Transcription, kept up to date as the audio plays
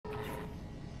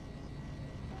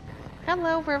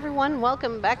Hello everyone,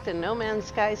 welcome back to No Man's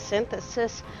Sky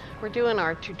Synthesis. We're doing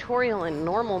our tutorial in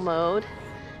normal mode.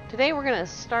 Today we're going to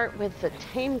start with the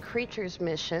Tame Creatures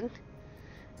mission.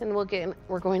 And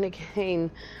we're going to gain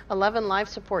 11 life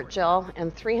support gel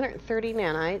and 330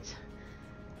 nanites.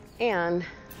 And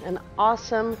an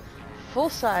awesome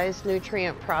full-size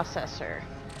nutrient processor.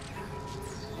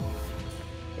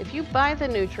 If you buy the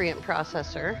nutrient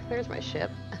processor, there's my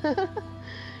ship.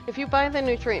 If you buy the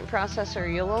nutrient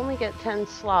processor, you'll only get 10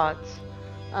 slots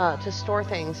to store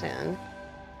things in.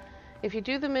 If you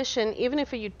do the mission, even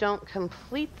if you don't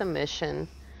complete the mission,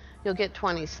 you'll get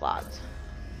 20 slots.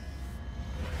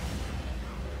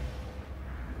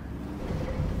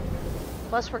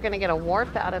 Plus, we're going to get a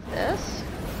warp out of this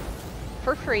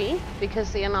for free,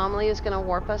 because the anomaly is going to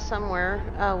warp us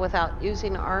somewhere without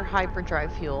using our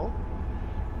hyperdrive fuel.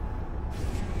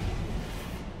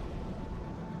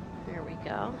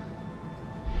 Go.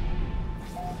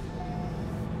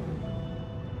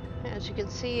 As you can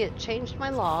see, it changed my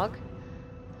log.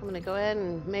 I'm going to go ahead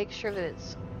and make sure that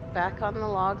it's back on the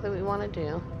log that we want to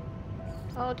do.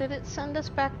 Oh, did it send us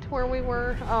back to where we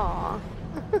were? Aw.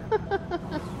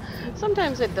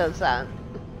 Sometimes it does that.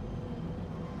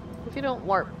 If you don't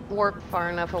warp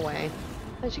far enough away.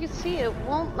 As you can see, it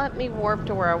won't let me warp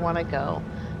to where I want to go.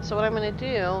 So what I'm going to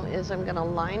do is I'm going to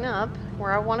line up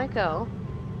where I want to go.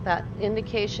 That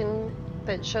indication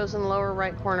that shows in the lower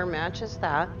right corner matches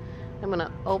that. I'm going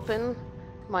to open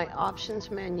my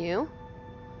options menu.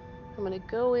 I'm going to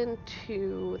go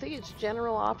into, I think it's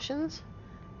general options,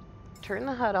 turn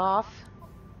the HUD off,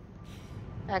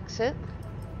 exit,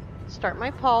 start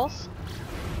my pulse,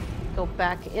 go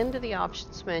back into the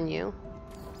options menu,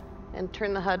 and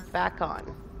turn the HUD back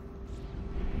on.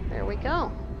 There we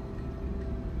go.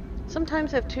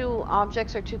 Sometimes if two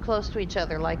objects are too close to each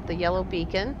other, like the yellow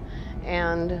beacon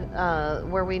and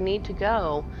where we need to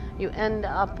go, you end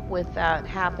up with that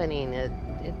happening. It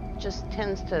just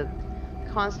tends to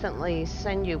constantly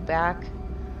send you back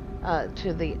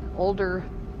to the older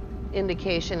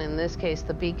indication, in this case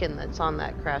the beacon that's on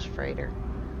that crashed freighter.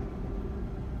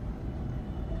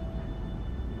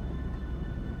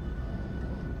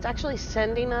 It's actually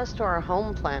sending us to our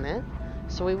home planet,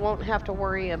 so we won't have to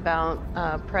worry about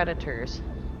predators.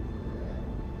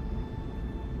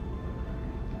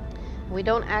 We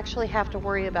don't actually have to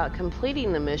worry about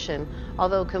completing the mission,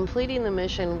 although completing the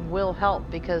mission will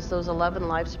help because those 11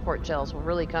 life support gels will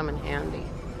really come in handy.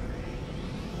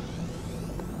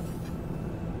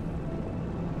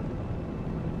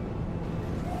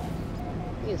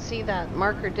 You can see that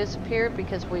marker disappeared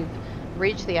because we've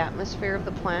reached the atmosphere of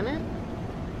the planet.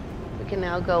 We can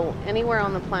now go anywhere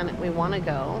on the planet we want to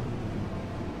go.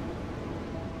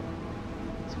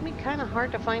 It's going to be kind of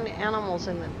hard to find animals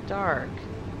in the dark.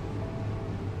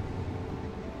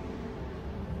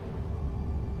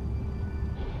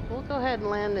 We'll go ahead and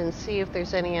land and see if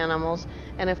there's any animals.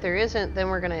 And if there isn't, then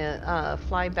we're going to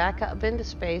fly back up into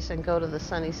space and go to the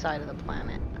sunny side of the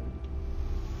planet.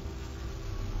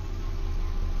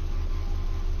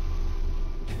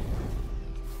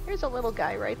 There's a little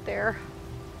guy right there.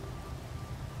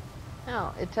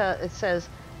 Now, it says,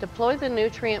 deploy the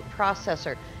nutrient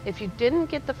processor. If you didn't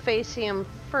get the Faecium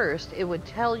first, it would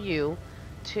tell you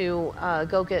to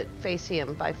go get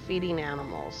Faecium by feeding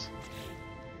animals.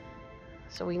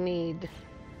 So we need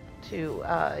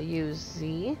to use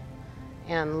Z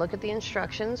and look at the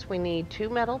instructions. We need 2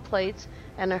 metal plates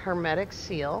and a hermetic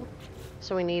seal.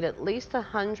 So we need at least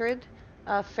 100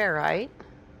 ferrite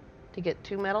to get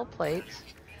 2 metal plates.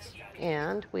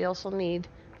 And we also need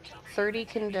 30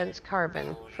 condensed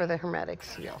carbon for the hermetic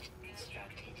seal.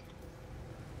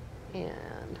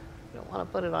 And we don't want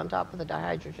to put it on top of the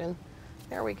dihydrogen.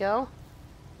 There we go.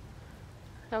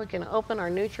 Now we can open our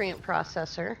nutrient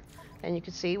processor, and you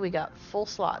can see we got full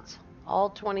slots, all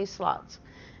 20 slots.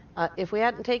 If we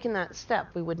hadn't taken that step,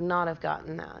 we would not have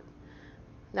gotten that.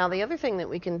 Now the other thing that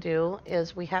we can do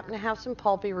is we happen to have some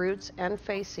pulpy roots and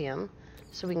Faecium,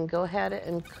 so we can go ahead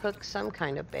and cook some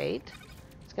kind of bait.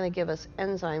 It's going to give us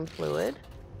enzyme fluid.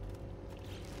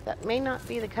 That may not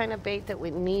be the kind of bait that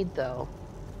we need, though.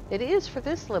 It is for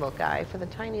this little guy, for the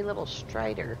tiny little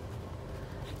strider.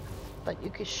 But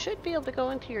you should be able to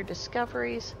go into your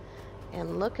discoveries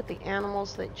and look at the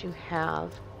animals that you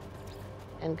have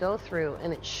and go through,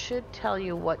 and it should tell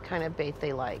you what kind of bait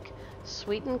they like.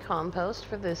 Sweetened compost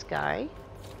for this guy,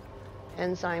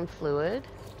 enzyme fluid,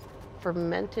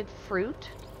 fermented fruit,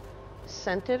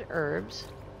 scented herbs,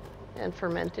 and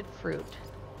fermented fruit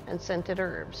and scented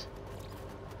herbs.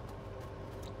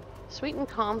 Sweetened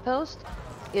compost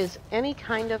is any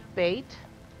kind of bait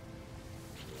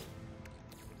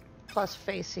plus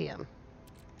Faecium.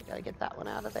 I gotta get that one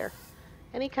out of there.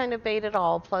 Any kind of bait at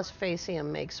all, plus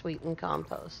Facium, makes sweetened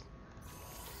compost.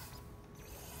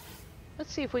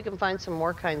 Let's see if we can find some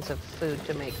more kinds of food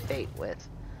to make bait with.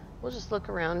 We'll just look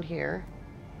around here.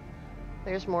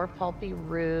 There's more pulpy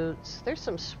roots. There's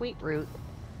some sweet root.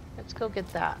 Let's go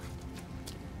get that.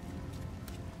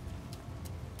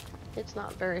 It's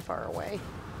not very far away.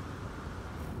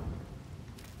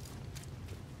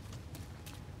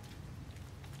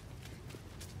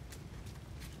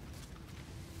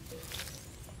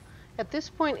 At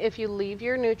this point, if you leave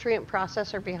your nutrient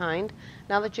processor behind,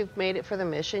 now that you've made it for the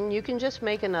mission, you can just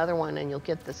make another one and you'll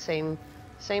get the same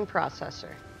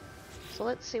processor. So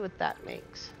let's see what that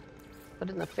makes. Put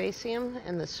in the Facium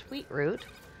and the sweet root,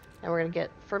 and we're going to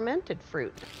get fermented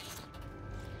fruit.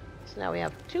 So now we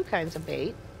have two kinds of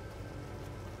bait.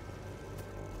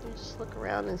 We'll just look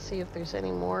around and see if there's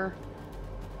any more.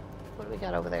 What do we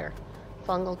got over there?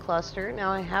 Fungal cluster.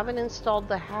 Now I haven't installed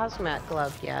the hazmat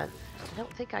glove yet. I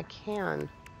don't think I can.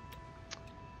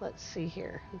 Let's see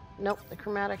here. Nope, the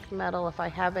chromatic metal, if I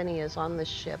have any, is on the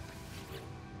ship.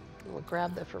 We'll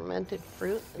grab the fermented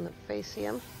fruit and the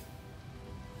Facium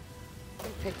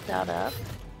and pick that up.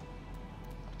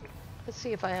 Let's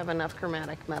see if I have enough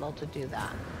chromatic metal to do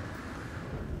that.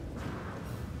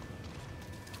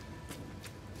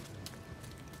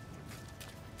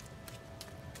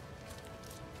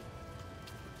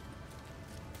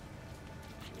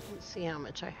 Let's see how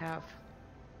much I have.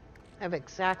 I have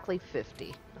exactly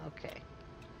 50. Okay.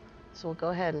 So we'll go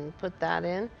ahead and put that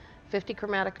in. 50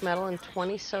 chromatic metal and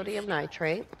 20 sodium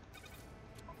nitrate.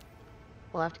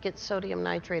 We'll have to get sodium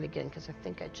nitrate again because I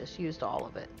think I just used all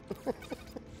of it.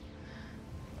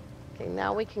 Okay,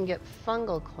 now we can get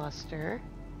fungal cluster.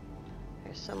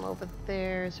 There's some over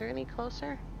there. Is there any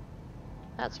closer?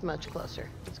 That's much closer.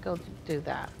 Let's go do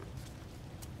that.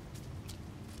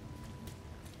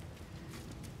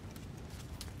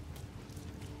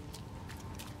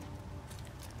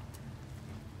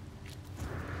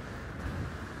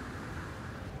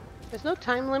 There's no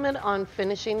time limit on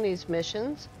finishing these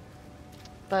missions,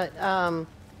 but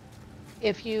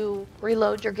if you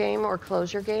reload your game or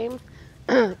close your game,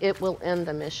 it will end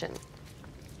the mission.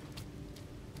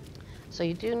 So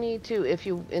you do need to, if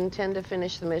you intend to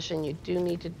finish the mission, you do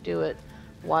need to do it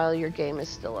while your game is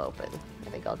still open. I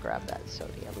think I'll grab that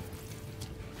sodium.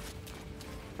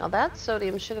 Now that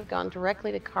sodium should have gone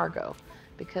directly to cargo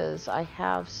because I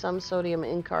have some sodium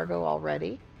in cargo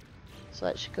already. So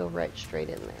that should go right straight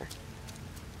in there.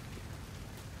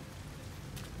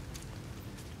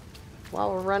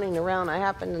 While we're running around, I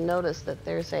happen to notice that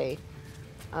there's a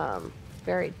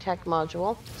buried tech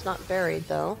module. It's not buried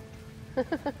though.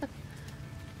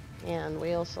 And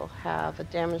we also have a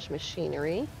damaged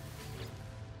machinery.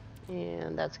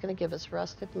 And that's going to give us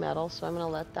rusted metal, so I'm going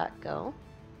to let that go.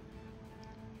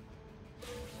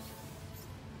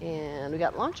 And we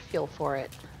got launch fuel for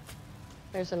it.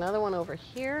 There's another one over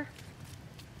here.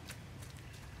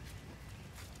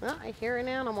 Oh, I hear an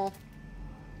animal.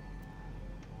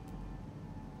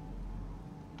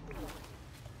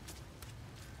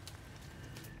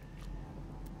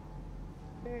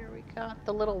 There we got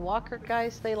the little walker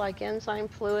guys. They like enzyme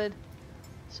fluid.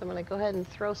 So I'm going to go ahead and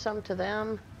throw some to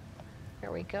them.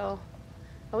 There we go.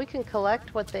 And we can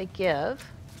collect what they give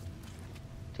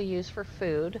to use for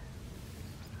food.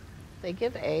 They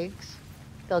give eggs.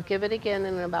 They'll give it again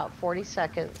in about 40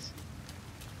 seconds.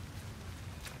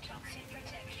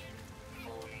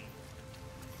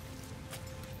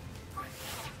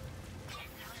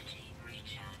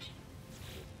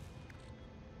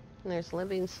 And there's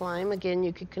living slime. Again,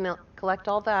 you could collect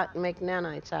all that and make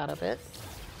nanites out of it.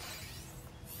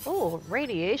 Oh,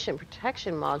 radiation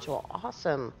protection module.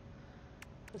 Awesome.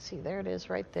 Let's see, there it is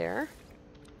right there.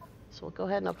 So we'll go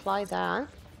ahead and apply that.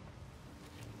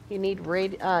 You need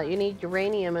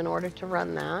uranium in order to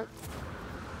run that.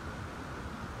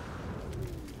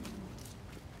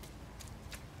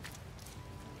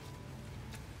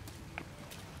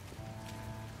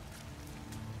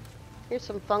 Here's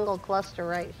some fungal cluster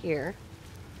right here.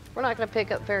 We're not going to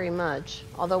pick up very much,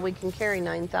 although we can carry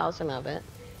 9,000 of it.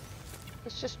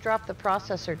 Let's just drop the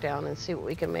processor down and see what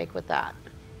we can make with that.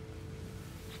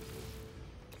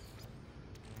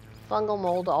 Fungal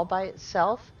mold all by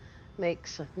itself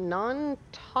makes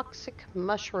non-toxic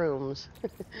mushrooms.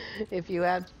 If you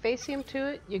add Facium to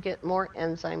it, you get more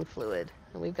enzyme fluid.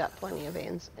 And we've got plenty of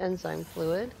enzyme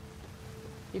fluid.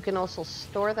 You can also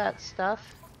store that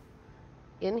stuff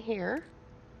in here.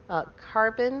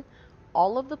 Carbon,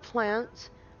 all of the plants,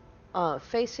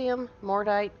 Facium,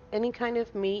 Mordite, any kind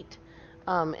of meat,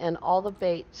 and all the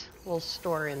baits will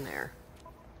store in there.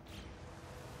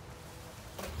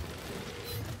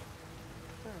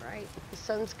 Alright, the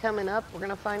sun's coming up. We're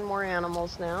gonna find more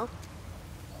animals now.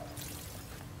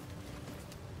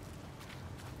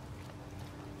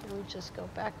 And we just go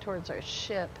back towards our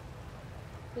ship.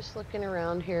 Just looking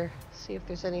around here, see if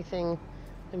there's anything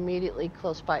immediately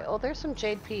close by. Oh, there's some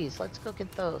jade peas. Let's go get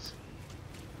those.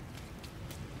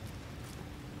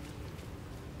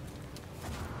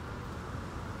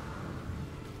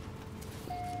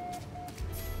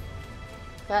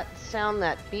 That sound,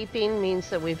 that beeping, means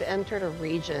that we've entered a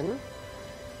region,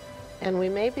 and we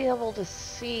may be able to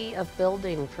see a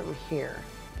building from here.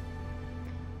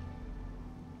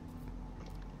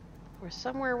 We're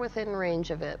somewhere within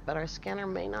range of it, but our scanner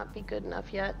may not be good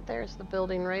enough yet. There's the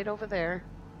building right over there,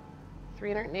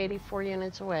 384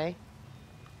 units away.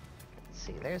 Let's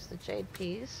see, there's the jade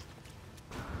peas.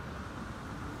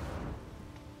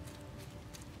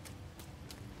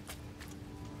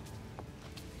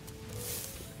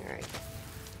 Alright.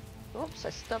 Oops, I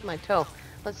stubbed my toe.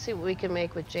 Let's see what we can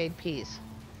make with jade peas.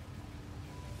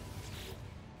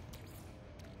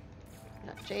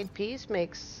 Now, jade peas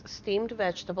makes steamed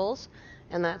vegetables,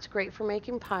 and that's great for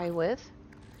making pie with.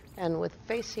 And with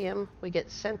Faecium, we get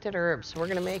scented herbs. So we're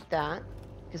going to make that,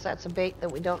 because that's a bait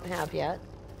that we don't have yet.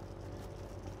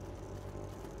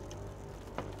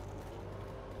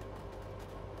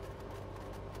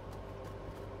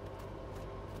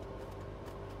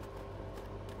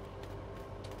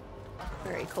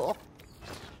 Very cool.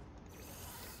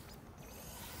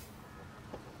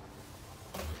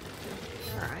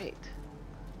 Alright.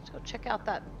 Let's go check out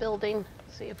that building,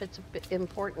 see if it's a bit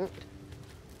important.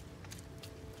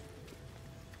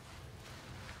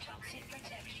 Toxic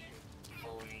protection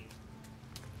falling.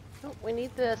 Oh, we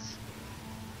need this.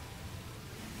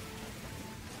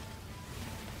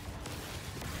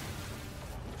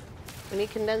 We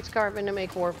need condensed carbon to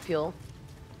make warp fuel.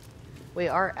 We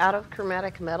are out of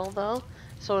chromatic metal though,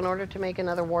 so in order to make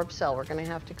another warp cell, we're going to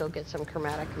have to go get some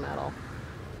chromatic metal.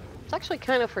 It's actually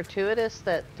kind of fortuitous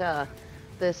that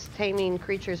this taming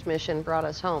creatures mission brought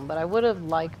us home, but I would have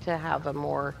liked to have a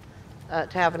more, to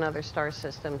have another star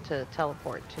system to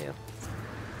teleport to.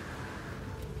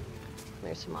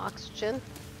 There's some oxygen.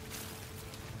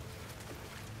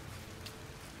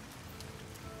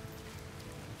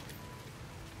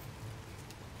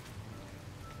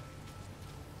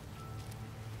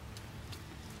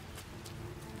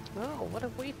 Oh, what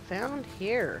have we found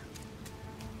here?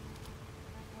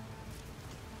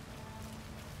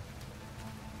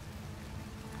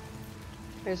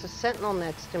 There's a sentinel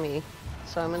next to me,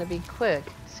 so I'm going to be quick.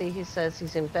 See, he says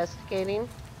he's investigating.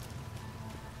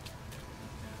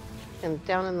 And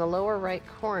down in the lower right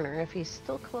corner, if he's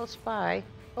still close by...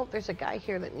 Oh, there's a guy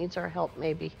here that needs our help,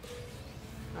 maybe.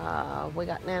 We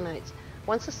got nanites.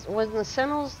 When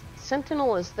the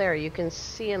sentinel is there, you can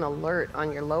see an alert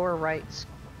on your lower right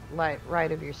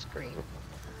of your screen.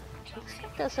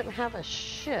 It doesn't have a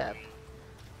ship,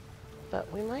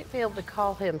 but we might be able to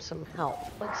call him some help.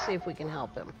 Let's see if we can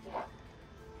help him.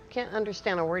 Can't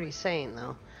understand a word he's saying,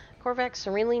 though. Korvax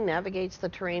serenely navigates the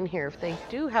terrain here. If they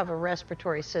do have a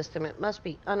respiratory system, it must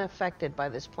be unaffected by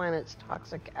this planet's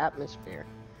toxic atmosphere.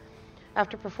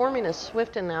 After performing a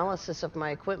swift analysis of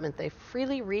my equipment, they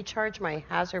freely recharge my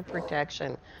hazard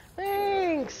protection.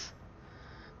 Thanks!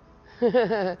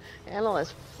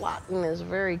 Analyst Flotten is a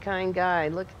very kind guy.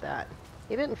 Look at that.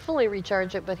 He didn't fully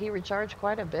recharge it, but he recharged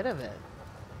quite a bit of it.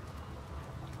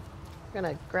 I'm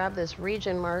gonna grab this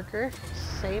region marker,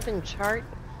 save and chart,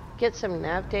 get some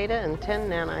nav data and 10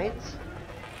 nanites.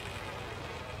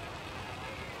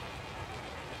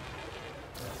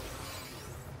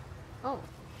 Oh,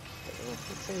 let's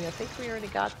see, I think we already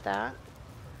got that.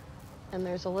 And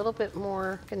there's a little bit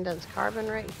more condensed carbon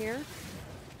right here.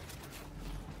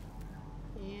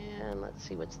 And let's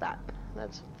see, what's that?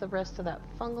 That's the rest of that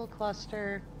fungal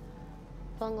cluster.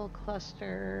 Fungal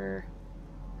cluster.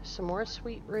 Some more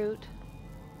sweet root.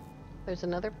 There's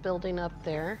another building up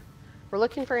there. We're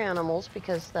looking for animals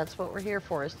because that's what we're here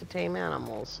for, is to tame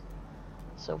animals.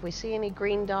 So if we see any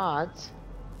green dots,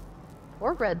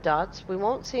 or red dots, we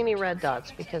won't see any red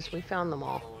dots because we found them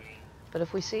all. But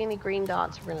if we see any green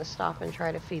dots, we're going to stop and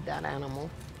try to feed that animal.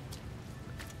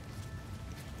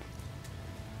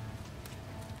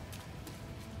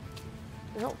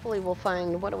 And hopefully we'll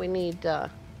find, what do we need?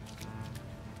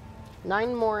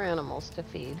 9 more animals to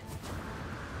feed.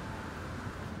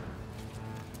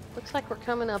 Looks like we're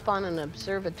coming up on an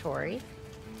observatory.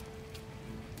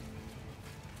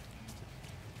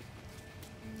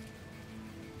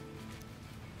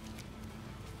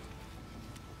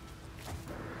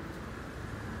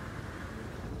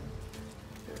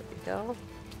 There we go.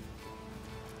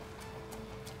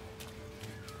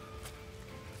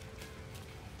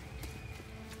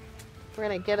 We're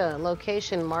gonna get a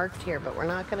location marked here, but we're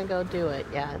not gonna go do it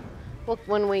yet.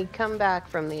 When we come back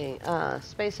from the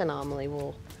space anomaly,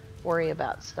 we'll worry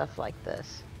about stuff like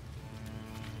this.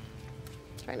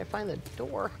 Trying to find the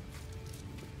door.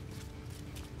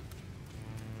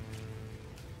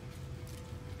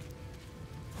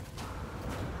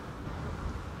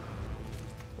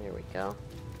 There we go.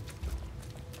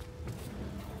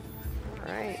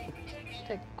 Alright.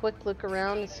 Take a quick look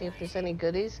around and see if there's any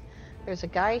goodies. There's a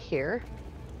guy here.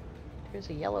 There's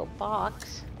a yellow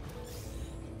box.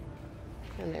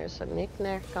 And there's a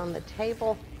knick-knack on the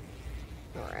table.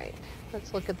 Alright,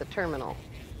 let's look at the terminal.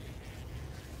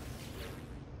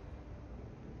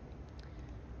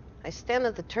 I stand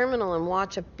at the terminal and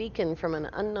watch a beacon from an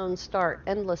unknown star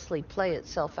endlessly play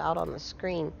itself out on the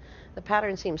screen. The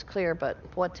pattern seems clear, but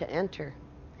what to enter?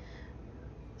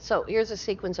 So here's a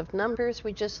sequence of numbers.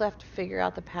 We just have to figure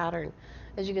out the pattern.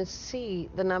 As you can see,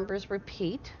 the numbers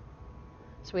repeat.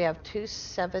 So we have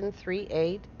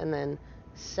 2738 and then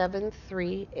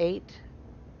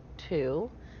 7382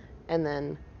 and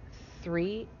then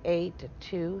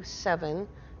 3827.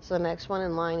 So the next one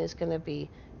in line is going to be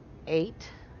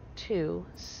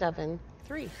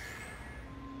 8273.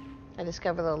 I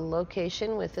discover the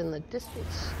location within the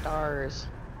distant stars.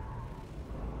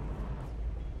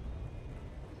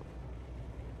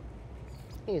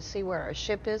 You can see where our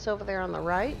ship is over there on the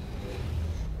right.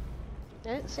 I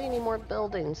didn't see any more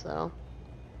buildings though.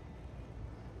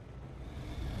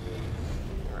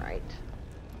 Alright.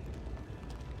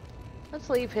 Let's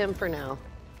leave him for now.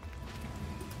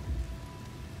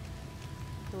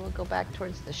 And we'll go back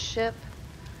towards the ship.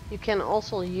 You can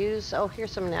also use, oh,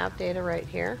 here's some nav data right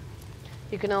here.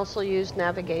 You can also use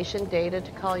navigation data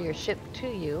to call your ship to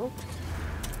you.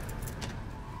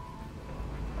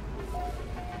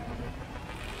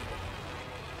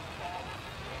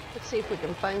 Let's see if we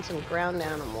can find some ground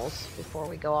animals before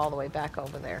we go all the way back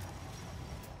over there.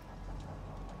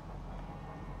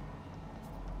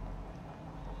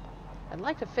 I'd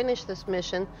like to finish this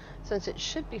mission since it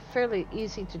should be fairly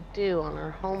easy to do on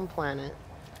our home planet.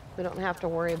 We don't have to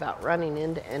worry about running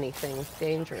into anything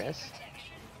dangerous.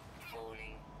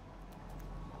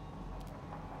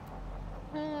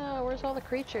 Where's all the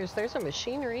creatures? There's a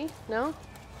machinery. No?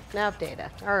 Nav data.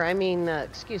 Or, I mean,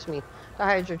 excuse me, the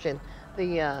hydrogen.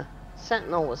 The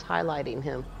sentinel was highlighting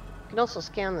him. You can also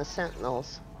scan the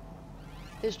sentinels.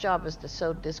 His job is to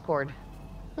sow discord.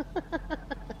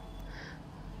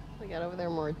 We got over there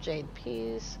more jade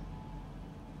peas.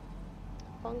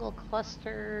 Fungal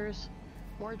clusters.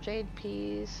 More jade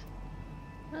peas.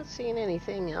 Not seeing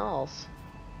anything else.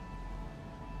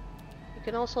 You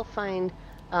can also find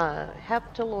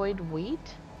heptaloid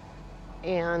wheat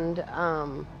and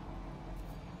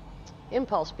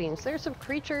impulse beams. There's some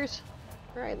creatures.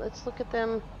 Alright, let's look at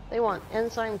them. They want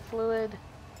enzyme fluid.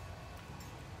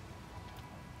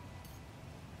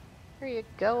 Here you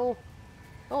go.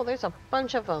 Oh, there's a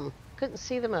bunch of them. Couldn't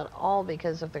see them at all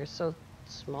because they're so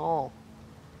small.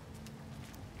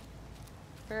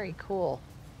 Very cool.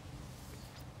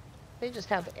 They just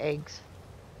have eggs.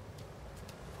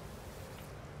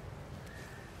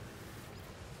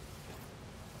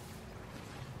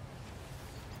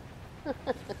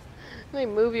 They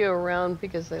move you around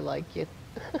because they like you.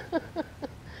 Let's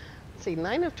see,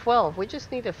 9 of 12. We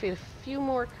just need a few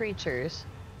more creatures.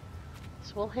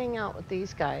 So we'll hang out with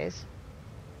these guys.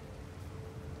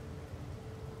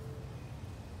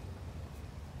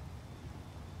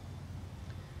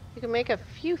 You can make a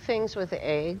few things with the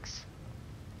eggs.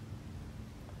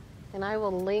 And I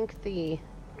will link the...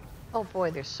 Oh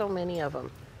boy, there's so many of them.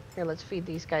 Here, let's feed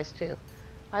these guys too.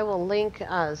 I will link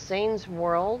Zane's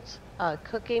World's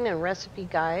cooking and recipe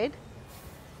guide.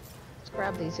 Let's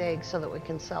grab these eggs so that we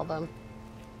can sell them.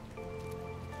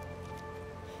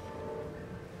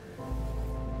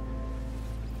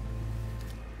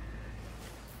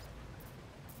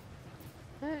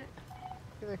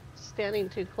 They're standing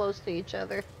too close to each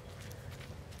other.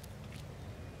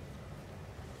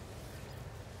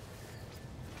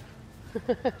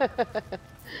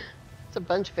 It's a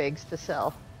bunch of eggs to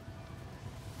sell.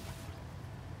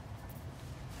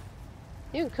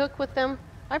 You can cook with them.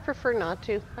 I prefer not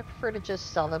to. I prefer to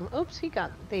just sell them. Oops, he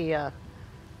got the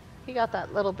he got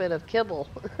that little bit of kibble.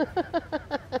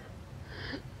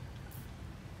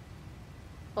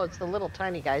 Oh, it's the little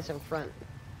tiny guys in front.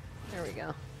 There we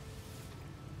go.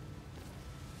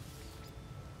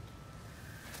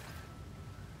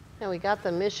 And we got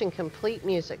the mission complete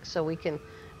music, so we can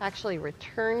actually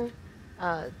return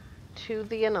to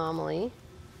the anomaly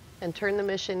and turn the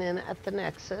mission in at the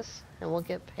Nexus, and we'll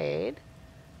get paid.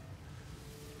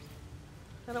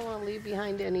 I don't want to leave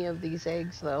behind any of these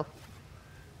eggs, though.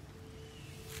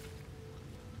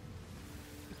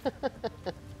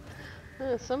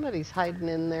 Somebody's hiding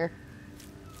in there.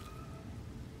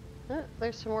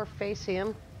 There's some more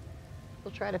Facium.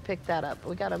 We'll try to pick that up.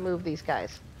 We gotta move these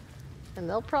guys. And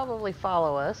they'll probably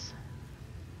follow us.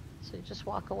 So you just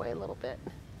walk away a little bit.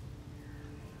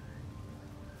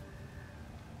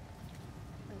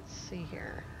 Let's see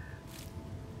here.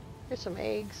 Here's some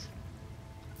eggs.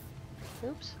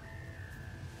 Oops.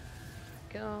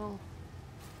 Go.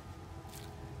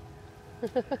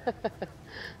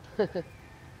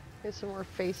 Here's some more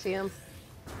Facium.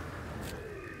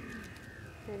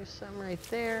 Here's some right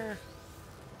there.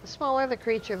 The smaller the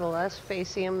creature, the less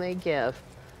Facium they give.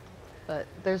 But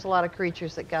there's a lot of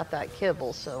creatures that got that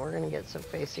kibble, so we're going to get some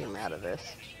Facium out of this.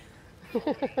 Yeah,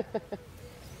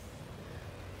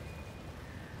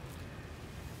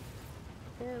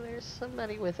 there's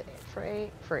somebody with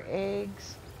for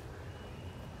eggs.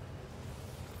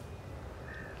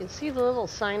 You can see the little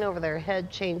sign over their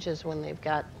head changes when they've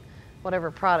got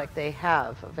whatever product they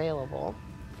have available.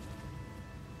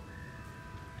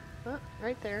 Oh,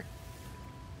 right there.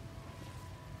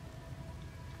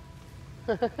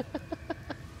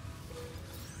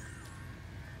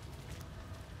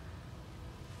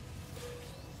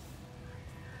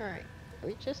 Alright, are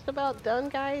we just about done,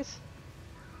 guys?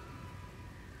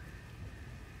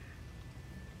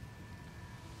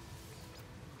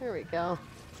 There we go.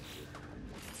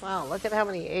 Wow, look at how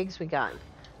many eggs we got. I'm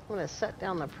going to set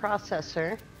down the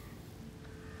processor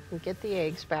and get the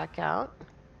eggs back out.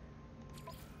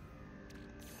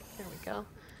 There we go.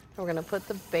 We're going to put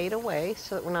the bait away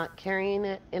so that we're not carrying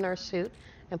it in our suit,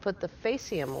 and put the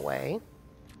Facium away.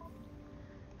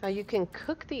 Now you can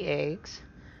cook the eggs.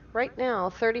 Right now,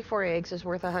 34 eggs is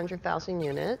worth 100,000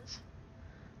 units.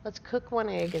 Let's cook one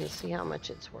egg and see how much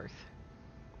it's worth.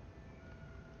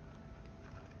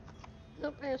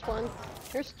 Nope, there's one.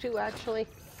 There's two, actually.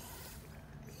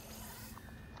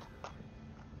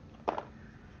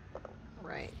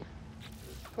 Right.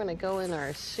 We're going to go in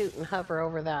our suit and hover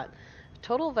over that.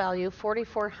 Total value,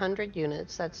 4,400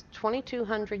 units. That's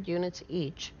 2,200 units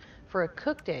each for a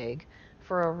cooked egg.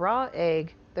 For a raw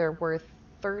egg, they're worth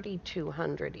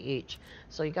 3,200 each.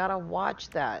 So you got to watch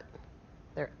that.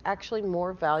 They're actually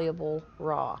more valuable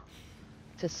raw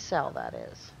to sell, that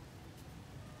is.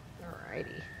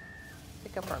 Alrighty.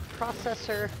 Pick up our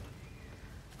processor.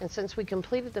 And since we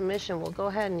completed the mission, we'll go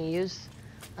ahead and use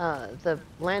the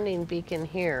landing beacon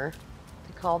here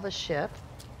to call the ship.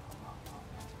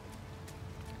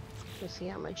 Let's see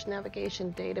how much navigation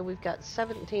data. We've got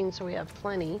 17, so we have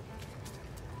plenty.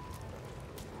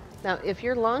 Now, if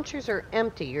your launchers are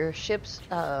empty, your ship's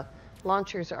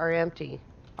launchers are empty.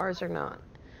 Ours are not.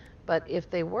 But if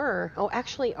they were, oh,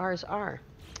 actually ours are.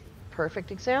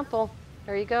 Perfect example.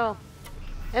 There you go.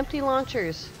 Empty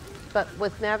launchers, but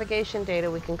with navigation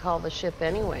data, we can call the ship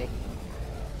anyway.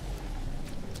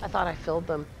 I thought I filled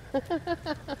them.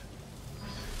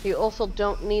 You also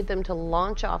don't need them to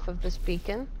launch off of this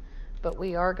beacon, but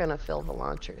we are going to fill the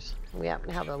launchers. We happen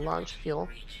to have a launch fuel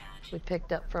we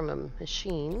picked up from a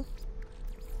machine,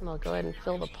 and I'll go ahead and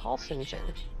fill the pulse engine.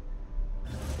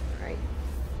 All right.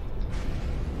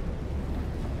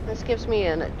 This gives me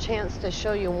a chance to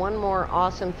show you one more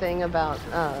awesome thing about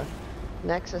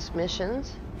Nexus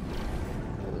missions.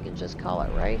 We can just call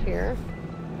it right here.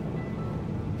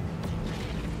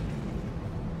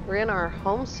 We're in our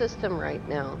home system right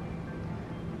now.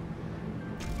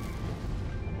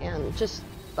 And just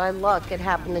by luck, it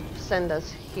happened to send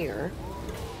us here.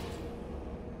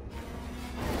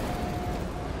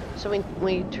 So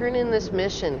we turn in this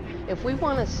mission. If we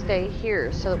want to stay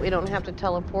here so that we don't have to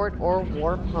teleport or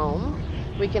warp home,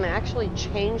 we can actually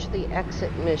change the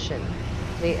exit mission,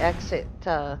 the exit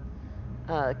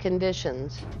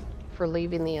conditions for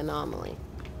leaving the anomaly.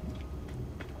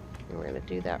 And we're going to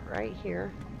do that right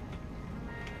here.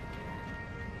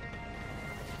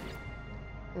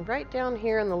 And right down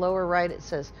here in the lower right, it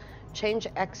says change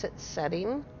exit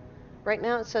setting. Right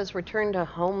now it says return to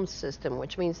home system,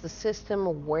 which means the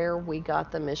system where we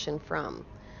got the mission from.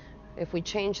 If we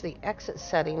change the exit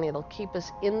setting, it'll keep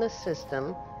us in the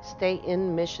system, stay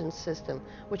in mission system,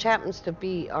 which happens to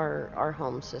be our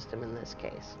home system in this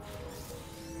case.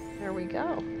 There we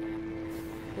go.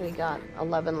 We got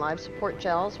 11 life support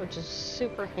gels, which is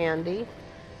super handy.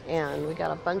 And we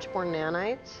got a bunch more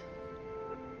nanites.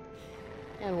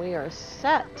 And we are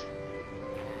set.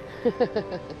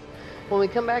 When we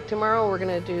come back tomorrow, we're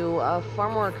going to do a far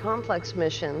more complex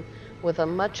mission with a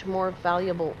much more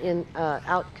valuable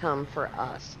outcome for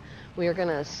us. We are going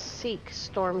to seek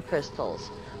storm crystals,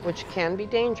 which can be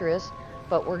dangerous,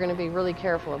 but we're going to be really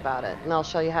careful about it. And I'll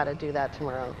show you how to do that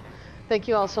tomorrow. Thank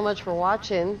you all so much for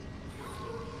watching.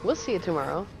 We'll see you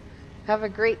tomorrow. Have a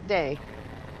great day.